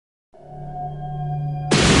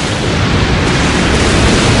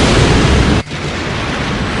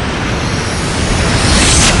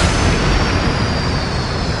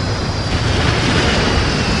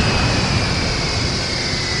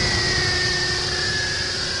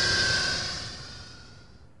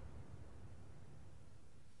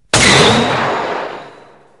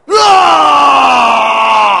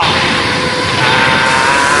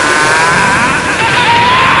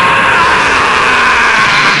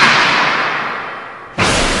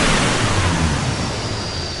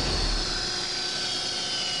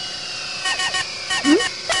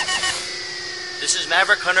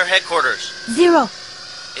Maverick Hunter headquarters. Zero.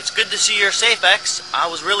 It's good to see you're safe, X. I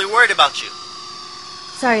was really worried about you.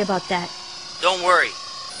 Sorry about that. Don't worry.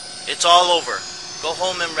 It's all over. Go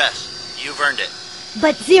home and rest. You've earned it.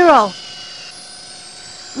 But Zero,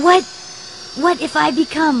 what if I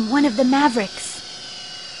become one of the Mavericks?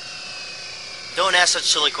 Don't ask such a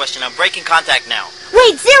silly question. I'm breaking contact now.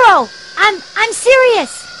 Wait, Zero! I'm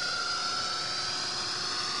serious!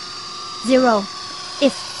 Zero,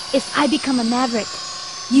 if I become a Maverick,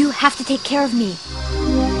 you have to take care of me.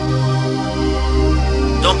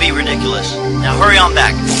 Don't be ridiculous. Now hurry on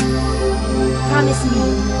back. Promise me,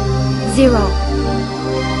 Zero.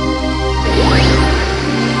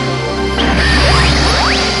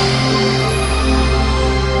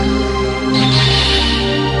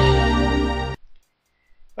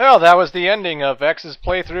 Well, that was the ending of X's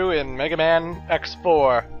playthrough in Mega Man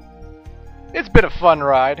X4. It's been a fun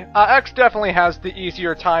ride. X definitely has the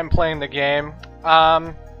easier time playing the game.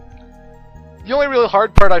 The only really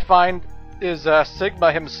hard part I find is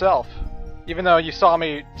Sigma himself, even though you saw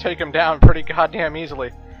me take him down pretty goddamn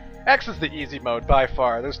easily. X is the easy mode by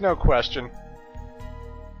far, there's no question.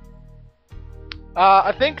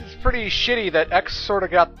 I think it's pretty shitty that X sort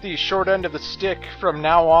of got the short end of the stick from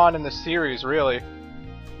now on in the series, really.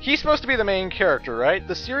 He's supposed to be the main character, right?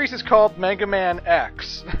 The series is called Mega Man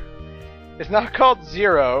X. It's not called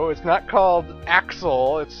Zero, it's not called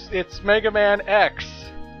Axel, it's Mega Man X.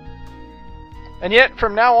 And yet,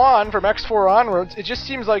 from now on, from X4 onwards, it just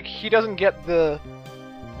seems like he doesn't get the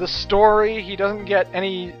story, he doesn't get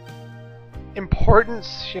any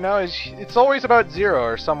importance, you know? It's always about Zero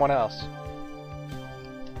or someone else.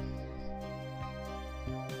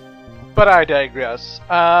 But I digress.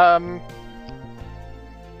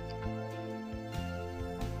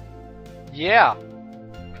 Yeah.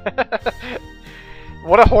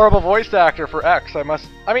 What a horrible voice actor for X,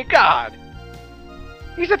 I mean, God!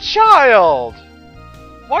 He's a child!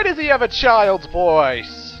 Why does he have a child's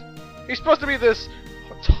voice? He's supposed to be this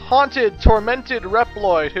haunted, tormented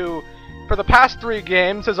Reploid who, for the past 3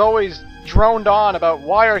 games, has always droned on about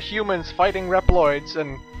why are humans fighting Reploids,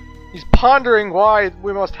 and he's pondering why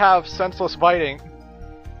we must have senseless fighting.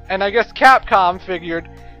 And I guess Capcom figured,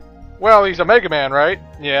 well, he's a Mega Man, right?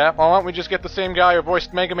 Yeah, well, why don't we just get the same guy who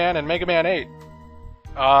voiced Mega Man in Mega Man 8?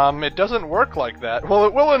 It doesn't work like that. Well,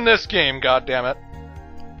 it will in this game, goddammit.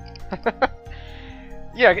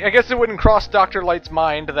 Yeah, I guess it wouldn't cross Dr. Light's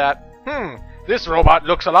mind that, this robot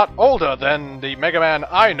looks a lot older than the Mega Man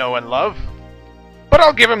I know and love. But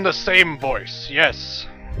I'll give him the same voice, yes.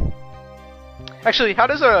 Actually, how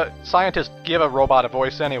does a scientist give a robot a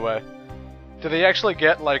voice anyway? Do they actually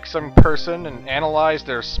get, like, some person and analyze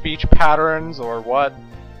their speech patterns, or what?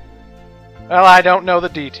 Well, I don't know the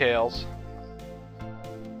details.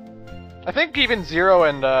 I think even Zero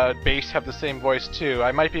and Bass have the same voice, too.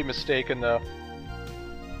 I might be mistaken, though.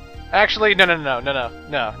 Actually, no. Now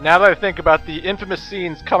that I think about the infamous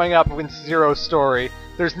scenes coming up in Zero's story,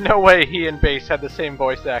 there's no way he and Bass had the same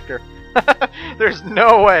voice actor. There's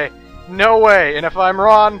no way. No way. And if I'm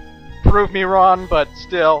wrong, prove me wrong, but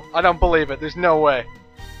still, I don't believe it. There's no way.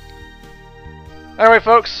 Anyway,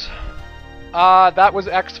 folks, that was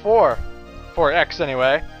X4. For X,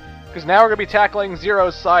 anyway. Because now we're going to be tackling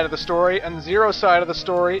Zero's side of the story, and Zero's side of the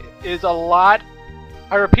story is a lot,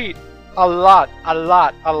 I repeat, a lot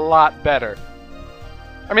better.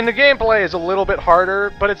 I mean, the gameplay is a little bit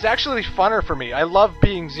harder, but it's actually funner for me. I love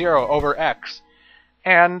being Zero over X.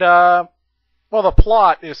 And, well, the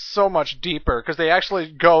plot is so much deeper, because they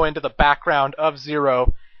actually go into the background of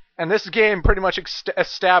Zero, and this game pretty much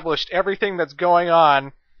established everything that's going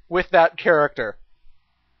on with that character.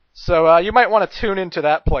 So, you might want to tune into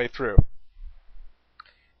that playthrough.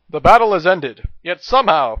 The battle has ended, yet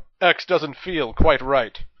somehow X doesn't feel quite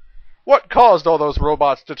right. What caused all those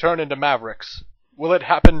robots to turn into Mavericks? Will it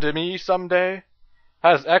happen to me someday?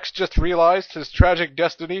 Has X just realized his tragic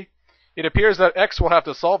destiny? It appears that X will have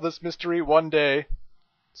to solve this mystery one day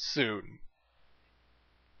soon.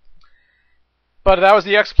 But that was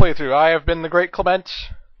the X playthrough. I have been the Great Clement.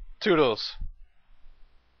 Toodles.